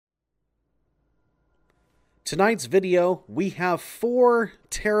Tonight's video, we have 4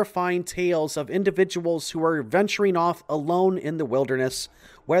 terrifying tales of individuals who are venturing off alone in the wilderness,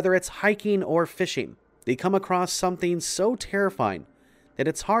 whether it's hiking or fishing. They come across something so terrifying that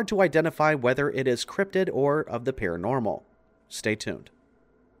it's hard to identify whether it is cryptid or of the paranormal. Stay tuned.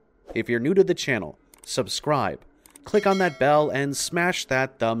 If you're new to the channel, subscribe, click on that bell, and smash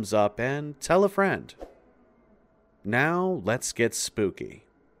that thumbs up and tell a friend. Now, let's get spooky.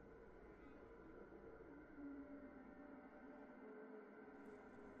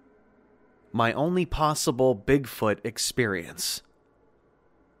 My only possible Bigfoot experience.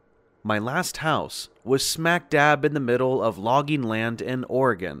 My last house was smack dab in the middle of logging land in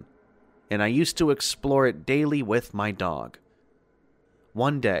Oregon, and I used to explore it daily with my dog.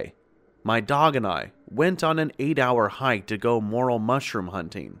 One day, my dog and I went on an 8-hour hike to go morel mushroom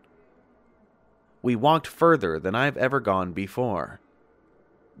hunting. We walked further than I've ever gone before.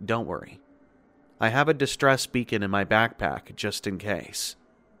 Don't worry, I have a distress beacon in my backpack just in case.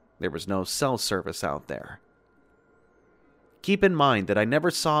 There was no cell service out there. Keep in mind that I never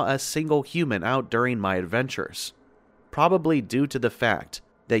saw a single human out during my adventures, probably due to the fact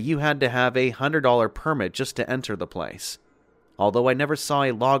that you had to have a $100 permit just to enter the place, although I never saw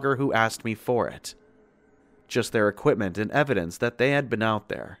a logger who asked me for it. Just their equipment and evidence that they had been out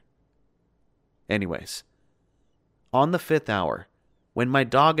there. Anyways, on the 5th hour, when my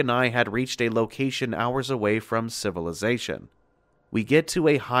dog and I had reached a location hours away from civilization, we get to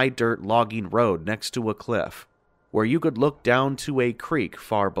a high-dirt logging road next to a cliff, where you could look down to a creek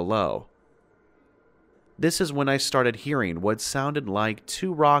far below. This is when I started hearing what sounded like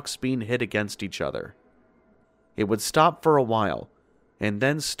 2 rocks being hit against each other. It would stop for a while, and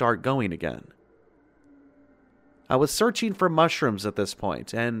then start going again. I was searching for mushrooms at this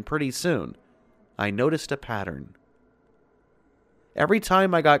point, and pretty soon, I noticed a pattern. Every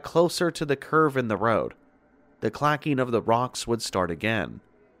time I got closer to the curve in the road, the clacking of the rocks would start again.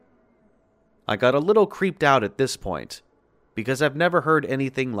 I got a little creeped out at this point, because I've never heard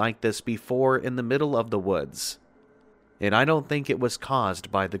anything like this before in the middle of the woods, and I don't think it was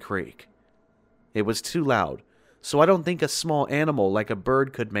caused by the creek. It was too loud, so I don't think a small animal like a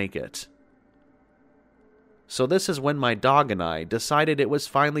bird could make it. So this is when my dog and I decided it was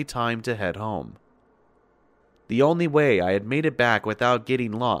finally time to head home. The only way I had made it back without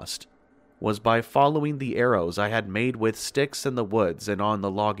getting lost was by following the arrows I had made with sticks in the woods and on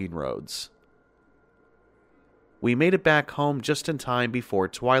the logging roads. We made it back home just in time before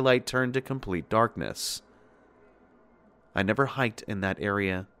twilight turned to complete darkness. I never hiked in that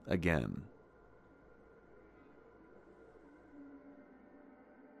area again.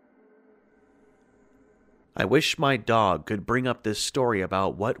 I wish my dog could bring up this story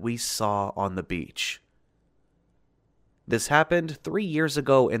about what we saw on the beach. This happened 3 years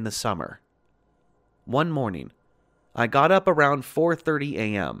ago in the summer. One morning, I got up around 4:30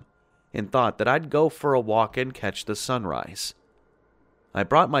 a.m. and thought that I'd go for a walk and catch the sunrise. I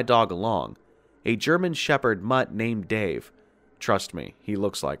brought my dog along, a German Shepherd mutt named Dave. Trust me, he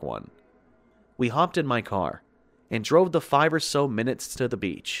looks like one. We hopped in my car and drove the 5 or so minutes to the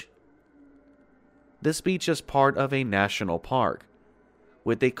beach. This beach is part of a national park,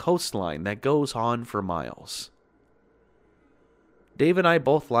 with a coastline that goes on for miles. Dave and I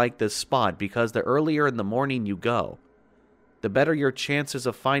both like this spot because the earlier in the morning you go, the better your chances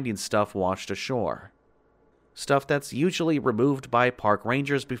of finding stuff washed ashore. Stuff that's usually removed by park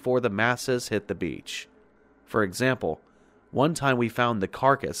rangers before the masses hit the beach. For example, one time we found the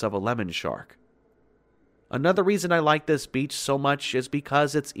carcass of a lemon shark. Another reason I like this beach so much is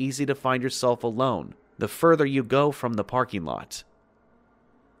because it's easy to find yourself alone the further you go from the parking lot.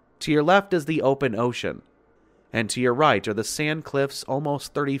 To your left is the open ocean, and to your right are the sand cliffs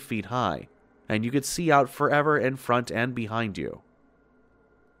almost 30 feet high, and you could see out forever in front and behind you.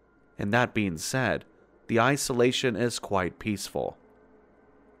 And that being said, the isolation is quite peaceful.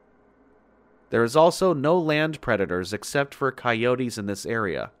 There is also no land predators except for coyotes in this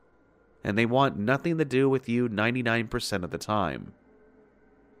area, and they want nothing to do with you 99% of the time.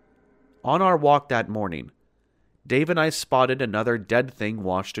 On our walk that morning, Dave and I spotted another dead thing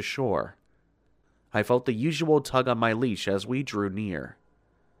washed ashore. I felt the usual tug on my leash as we drew near.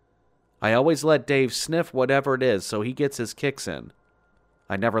 I always let Dave sniff whatever it is so he gets his kicks in.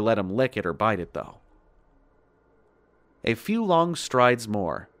 I never let him lick it or bite it though. A few long strides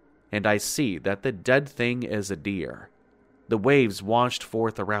more, and I see that the dead thing is a deer. The waves washed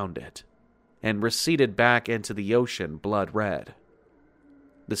forth around it, and receded back into the ocean blood red.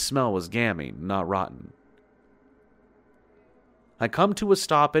 The smell was gammy, not rotten. I come to a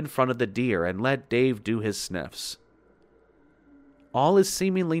stop in front of the deer and let Dave do his sniffs. All is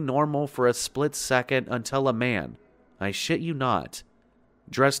seemingly normal for a split second until a man, I shit you not,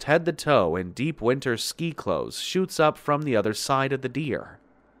 dressed head to toe in deep winter ski clothes, shoots up from the other side of the deer.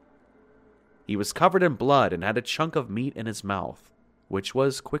 He was covered in blood and had a chunk of meat in his mouth, which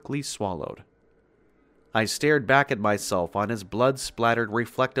was quickly swallowed. I stared back at myself on his blood-splattered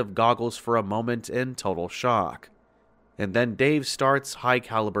reflective goggles for a moment in total shock, and then Dave starts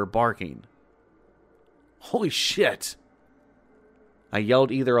high-caliber barking. Holy shit! I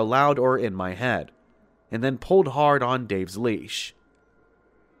yelled either aloud or in my head, and then pulled hard on Dave's leash.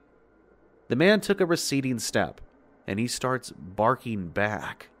 The man took a receding step, and he starts barking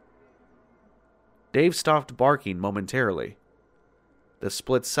back. Dave stopped barking momentarily. The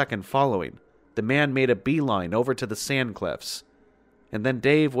split second following, the man made a beeline over to the sand cliffs, and then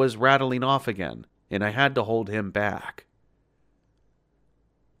Dave was rattling off again, and I had to hold him back.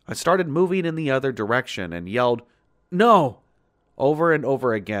 I started moving in the other direction and yelled, "No!" over and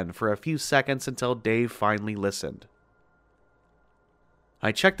over again for a few seconds until Dave finally listened.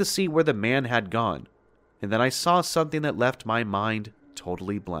 I checked to see where the man had gone, and then I saw something that left my mind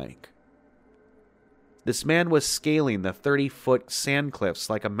totally blank. This man was scaling the 30-foot sand cliffs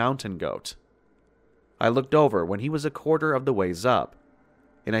like a mountain goat. I looked over when he was a quarter of the ways up,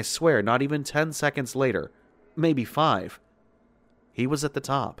 and I swear not even 10 seconds later, maybe 5, he was at the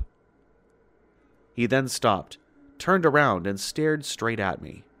top. He then stopped, turned around, and stared straight at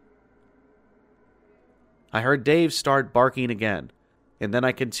me. I heard Dave start barking again, and then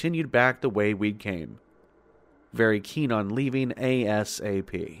I continued back the way we came, very keen on leaving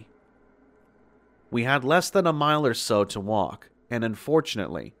ASAP. We had less than a mile or so to walk, and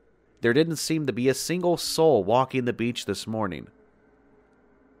unfortunately, there didn't seem to be a single soul walking the beach this morning.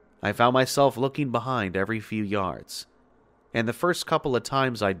 I found myself looking behind every few yards, and the first couple of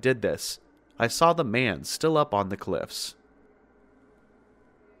times I did this, I saw the man still up on the cliffs.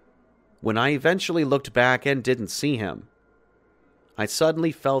 When I eventually looked back and didn't see him, I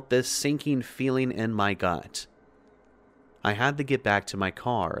suddenly felt this sinking feeling in my gut. I had to get back to my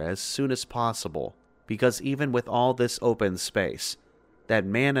car as soon as possible, because even with all this open space, that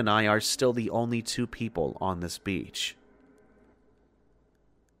man and I are still the only 2 people on this beach.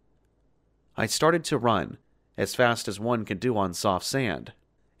 I started to run, as fast as one can do on soft sand,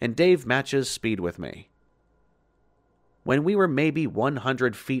 and Dave matches speed with me. When we were maybe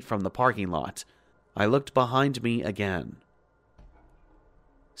 100 feet from the parking lot, I looked behind me again.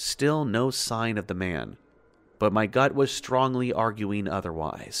 Still no sign of the man, but my gut was strongly arguing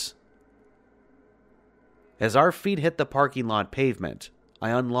otherwise. As our feet hit the parking lot pavement, I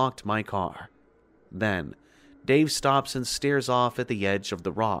unlocked my car. Then, Dave stops and stares off at the edge of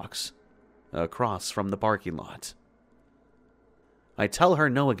the rocks, across from the parking lot. I tell her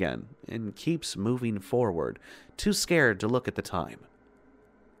no again, and keeps moving forward, too scared to look at the time.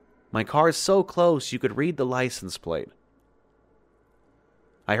 My car's so close you could read the license plate.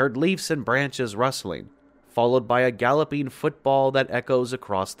 I heard leaves and branches rustling, followed by a galloping football that echoes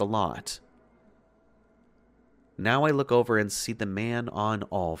across the lot. Now I look over and see the man on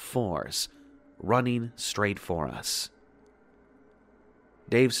all 4s, running straight for us.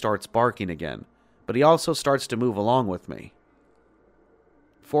 Dave starts barking again, but he also starts to move along with me.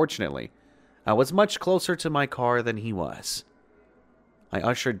 Fortunately, I was much closer to my car than he was. I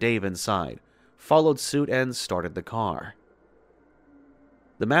ushered Dave inside, followed suit, and started the car.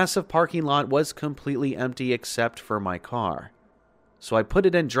 The massive parking lot was completely empty except for my car, so I put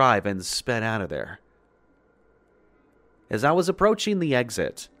it in drive and sped out of there. As I was approaching the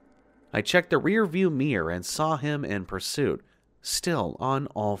exit, I checked the rear-view mirror and saw him in pursuit, still on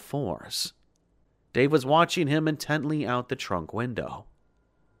all 4s. Dave was watching him intently out the trunk window.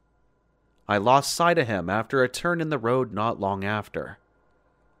 I lost sight of him after a turn in the road not long after.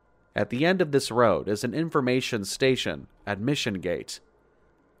 At the end of this road is an information station at Mission Gate,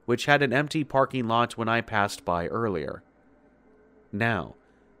 which had an empty parking lot when I passed by earlier. Now,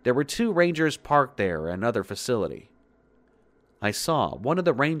 there were 2 rangers parked there and another facility. I saw one of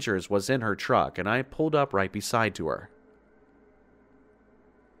the rangers was in her truck, and I pulled up right beside to her.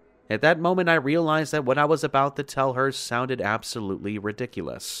 At that moment, I realized that what I was about to tell her sounded absolutely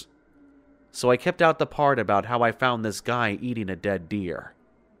ridiculous. So I kept out the part about how I found this guy eating a dead deer.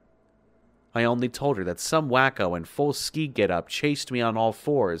 I only told her that some wacko in full ski getup chased me on all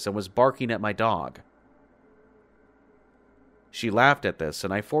 4s and was barking at my dog. She laughed at this,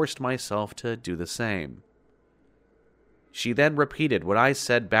 and I forced myself to do the same. She then repeated what I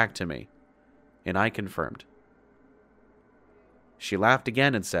said back to me, and I confirmed. She laughed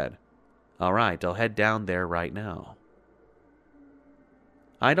again and said, "All right, I'll head down there right now."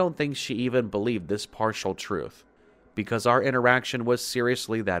 I don't think she even believed this partial truth, because our interaction was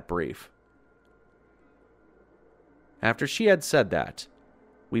seriously that brief. After she had said that,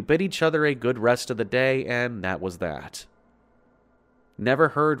 we bid each other a good rest of the day, and that was that. Never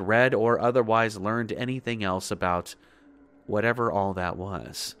heard, read, or otherwise learned anything else about whatever all that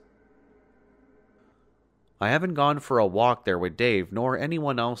was. I haven't gone for a walk there with Dave, nor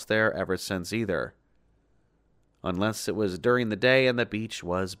anyone else there ever since either. Unless it was during the day and the beach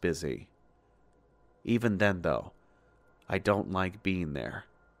was busy. Even then, though, I don't like being there.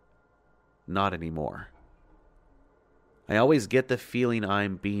 Not anymore. I always get the feeling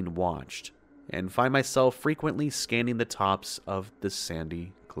I'm being watched, and find myself frequently scanning the tops of the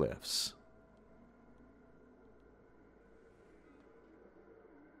sandy cliffs.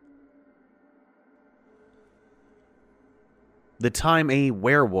 The time a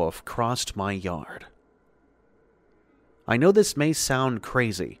werewolf crossed my yard. I know this may sound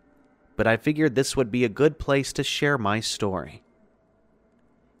crazy, but I figured this would be a good place to share my story.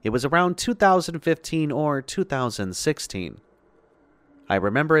 It was around 2015 or 2016. I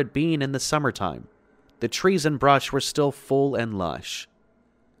remember it being in the summertime. The trees and brush were still full and lush.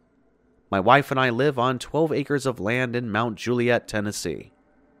 My wife and I live on 12 acres of land in Mount Juliet, Tennessee.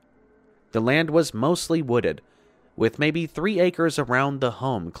 The land was mostly wooded, with maybe 3 acres around the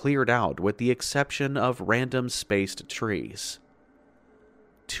home cleared out with the exception of random spaced trees.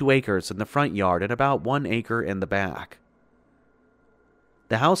 2 acres in the front yard and about 1 acre in the back.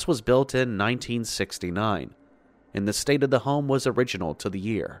 The house was built in 1969, and the state of the home was original to the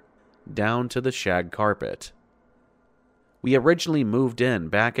year, down to the shag carpet. We originally moved in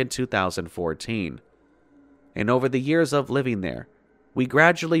back in 2014, and over the years of living there, we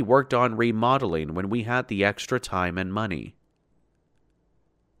gradually worked on remodeling when we had the extra time and money.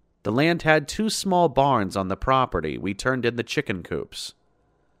 The land had 2 small barns on the property we turned into chicken coops.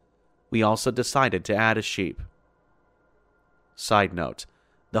 We also decided to add a sheep. Side note,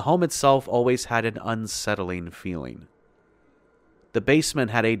 the home itself always had an unsettling feeling. The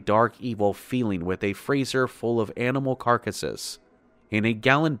basement had a dark, evil feeling with a freezer full of animal carcasses and a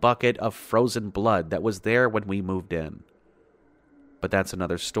gallon bucket of frozen blood that was there when we moved in. But that's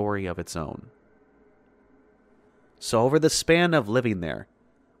another story of its own. So over the span of living there,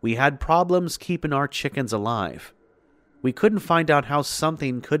 we had problems keeping our chickens alive. We couldn't find out how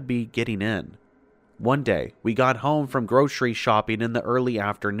something could be getting in. One day, we got home from grocery shopping in the early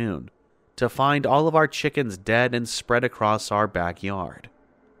afternoon to find all of our chickens dead and spread across our backyard.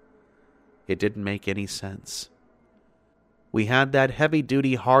 It didn't make any sense. We had that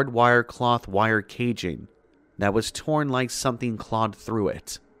heavy-duty hardwire cloth wire caging that was torn like something clawed through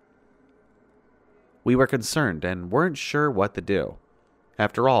it. We were concerned and weren't sure what to do.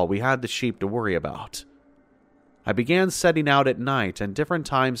 After all, we had the sheep to worry about. I began setting out at night and different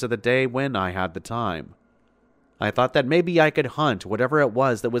times of the day when I had the time. I thought that maybe I could hunt whatever it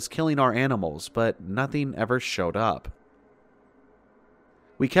was that was killing our animals, but nothing ever showed up.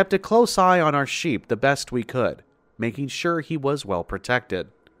 We kept a close eye on our sheep the best we could, making sure he was well protected.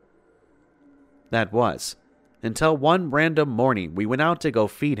 That was, until one random morning we went out to go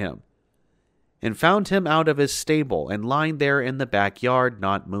feed him, and found him out of his stable and lying there in the backyard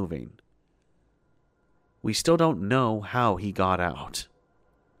not moving. We still don't know how he got out.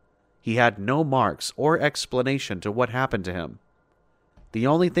 He had no marks or explanation to what happened to him. The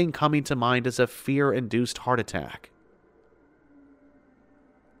only thing coming to mind is a fear-induced heart attack.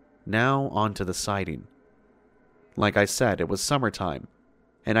 Now on to the sighting. Like I said, it was summertime,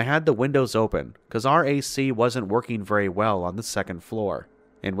 and I had the windows open because our AC wasn't working very well on the second floor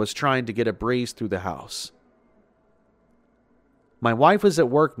and was trying to get a breeze through the house. My wife was at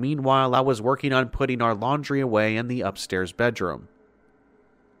work. Meanwhile, I was working on putting our laundry away in the upstairs bedroom.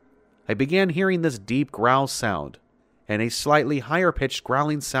 I began hearing this deep growl sound and a slightly higher-pitched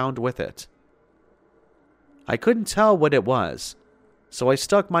growling sound with it. I couldn't tell what it was, so I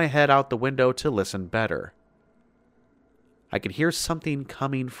stuck my head out the window to listen better. I could hear something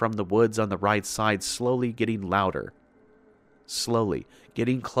coming from the woods on the right side, slowly getting louder, slowly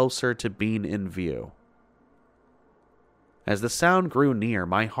getting closer to being in view. As the sound grew near,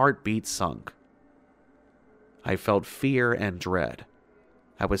 my heartbeat sunk. I felt fear and dread.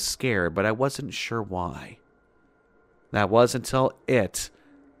 I was scared, but I wasn't sure why. That was until it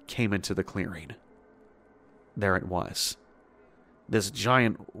came into the clearing. There it was. This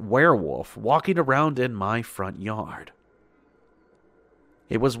giant werewolf walking around in my front yard.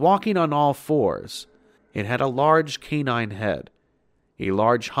 It was walking on all fours. It had a large canine head, a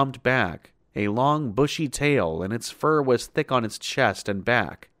large humped back, a long bushy tail, and its fur was thick on its chest and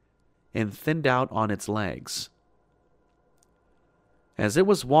back, and thinned out on its legs. As it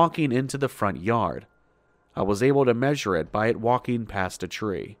was walking into the front yard, I was able to measure it by it walking past a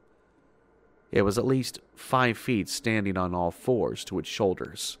tree. It was at least 5 feet standing on all fours to its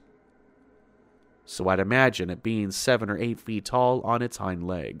shoulders. So I'd imagine it being 7 or 8 feet tall on its hind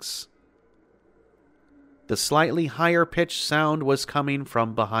legs. The slightly higher pitched sound was coming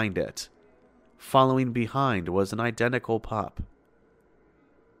from behind it. Following behind was an identical pup.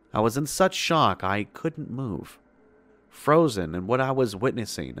 I was in such shock I couldn't move. Frozen in what I was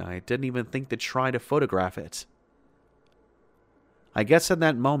witnessing, I didn't even think to try to photograph it. I guess in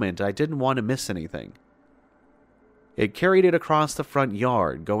that moment I didn't want to miss anything. It carried it across the front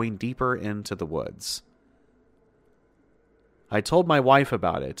yard, going deeper into the woods. I told my wife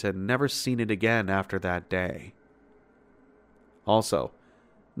about it and never seen it again after that day. Also,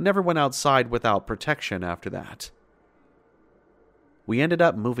 never went outside without protection after that. We ended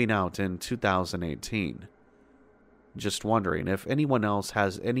up moving out in 2018. Just wondering if anyone else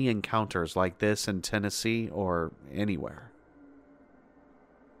has any encounters like this in Tennessee or anywhere.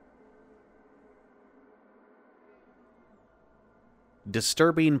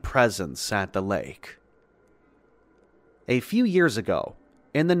 Disturbing presence at the lake. A few years ago,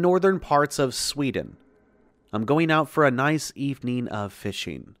 in the northern parts of Sweden, I'm going out for a nice evening of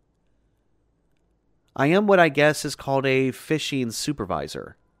fishing. I am what I guess is called a fishing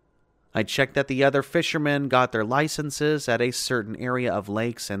supervisor. I checked that the other fishermen got their licenses at a certain area of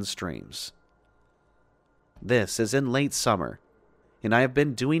lakes and streams. This is in late summer, and I have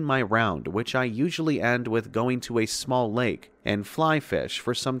been doing my round, which I usually end with going to a small lake and fly fish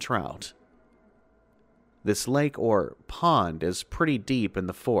for some trout. This lake or pond is pretty deep in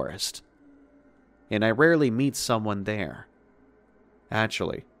the forest, and I rarely meet someone there.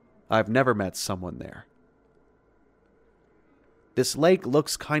 Actually, I've never met someone there. This lake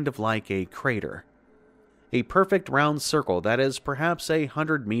looks kind of like a crater, a perfect round circle that is perhaps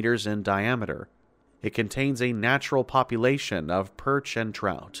 100 meters in diameter. It contains a natural population of perch and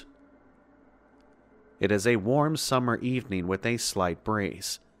trout. It is a warm summer evening with a slight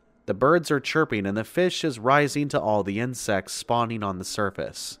breeze. The birds are chirping and the fish is rising to all the insects spawning on the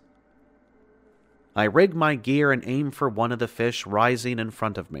surface. I rig my gear and aim for one of the fish rising in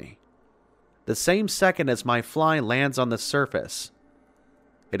front of me. The same second as my fly lands on the surface,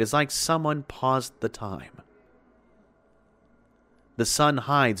 it is like someone paused the time. The sun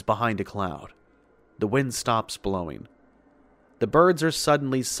hides behind a cloud. The wind stops blowing. The birds are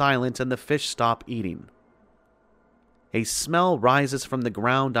suddenly silent and the fish stop eating. A smell rises from the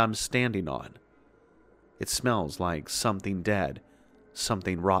ground I'm standing on. It smells like something dead,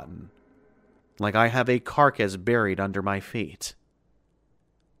 something rotten, like I have a carcass buried under my feet.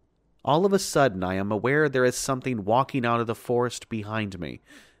 All of a sudden, I am aware there is something walking out of the forest behind me,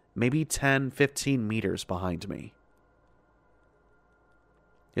 maybe 10-15 meters behind me.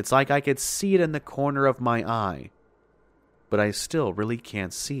 It's like I could see it in the corner of my eye, but I still really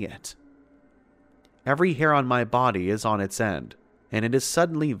can't see it. Every hair on my body is on its end, and it is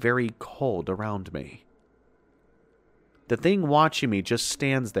suddenly very cold around me. The thing watching me just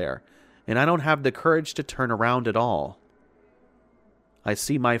stands there, and I don't have the courage to turn around at all. I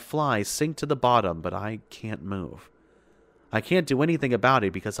see my fly sink to the bottom, but I can't move. I can't do anything about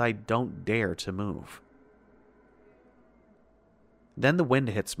it because I don't dare to move. Then the wind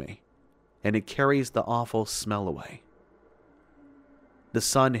hits me, and it carries the awful smell away. The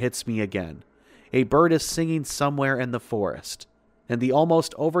sun hits me again. A bird is singing somewhere in the forest, and the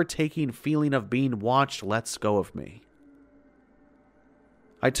almost overtaking feeling of being watched lets go of me.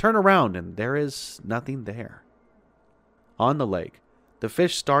 I turn around, and there is nothing there. On the lake, the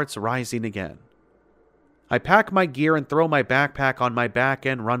fish starts rising again. I pack my gear and throw my backpack on my back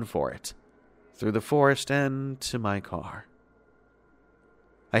and run for it, through the forest and to my car.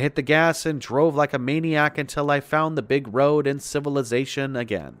 I hit the gas and drove like a maniac until I found the big road and civilization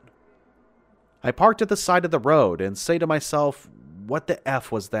again. I parked at the side of the road and say to myself, what the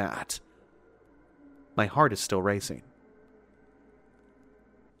F was that? My heart is still racing.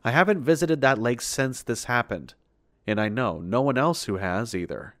 I haven't visited that lake since this happened, and I know no one else who has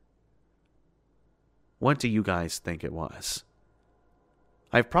either. What do you guys think it was?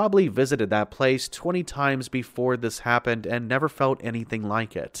 I've probably visited that place 20 times before this happened and never felt anything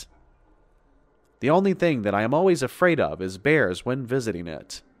like it. The only thing that I am always afraid of is bears when visiting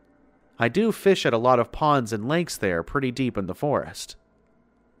it. I do fish at a lot of ponds and lakes there pretty deep in the forest.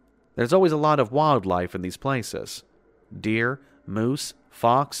 There's always a lot of wildlife in these places. Deer, moose,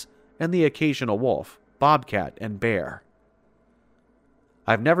 fox, and the occasional wolf, bobcat, and bear.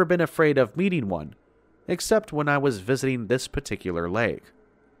 I've never been afraid of meeting one, except when I was visiting this particular lake.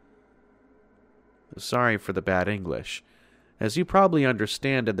 Sorry for the bad English. As you probably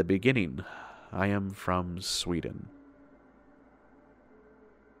understand in the beginning, I am from Sweden.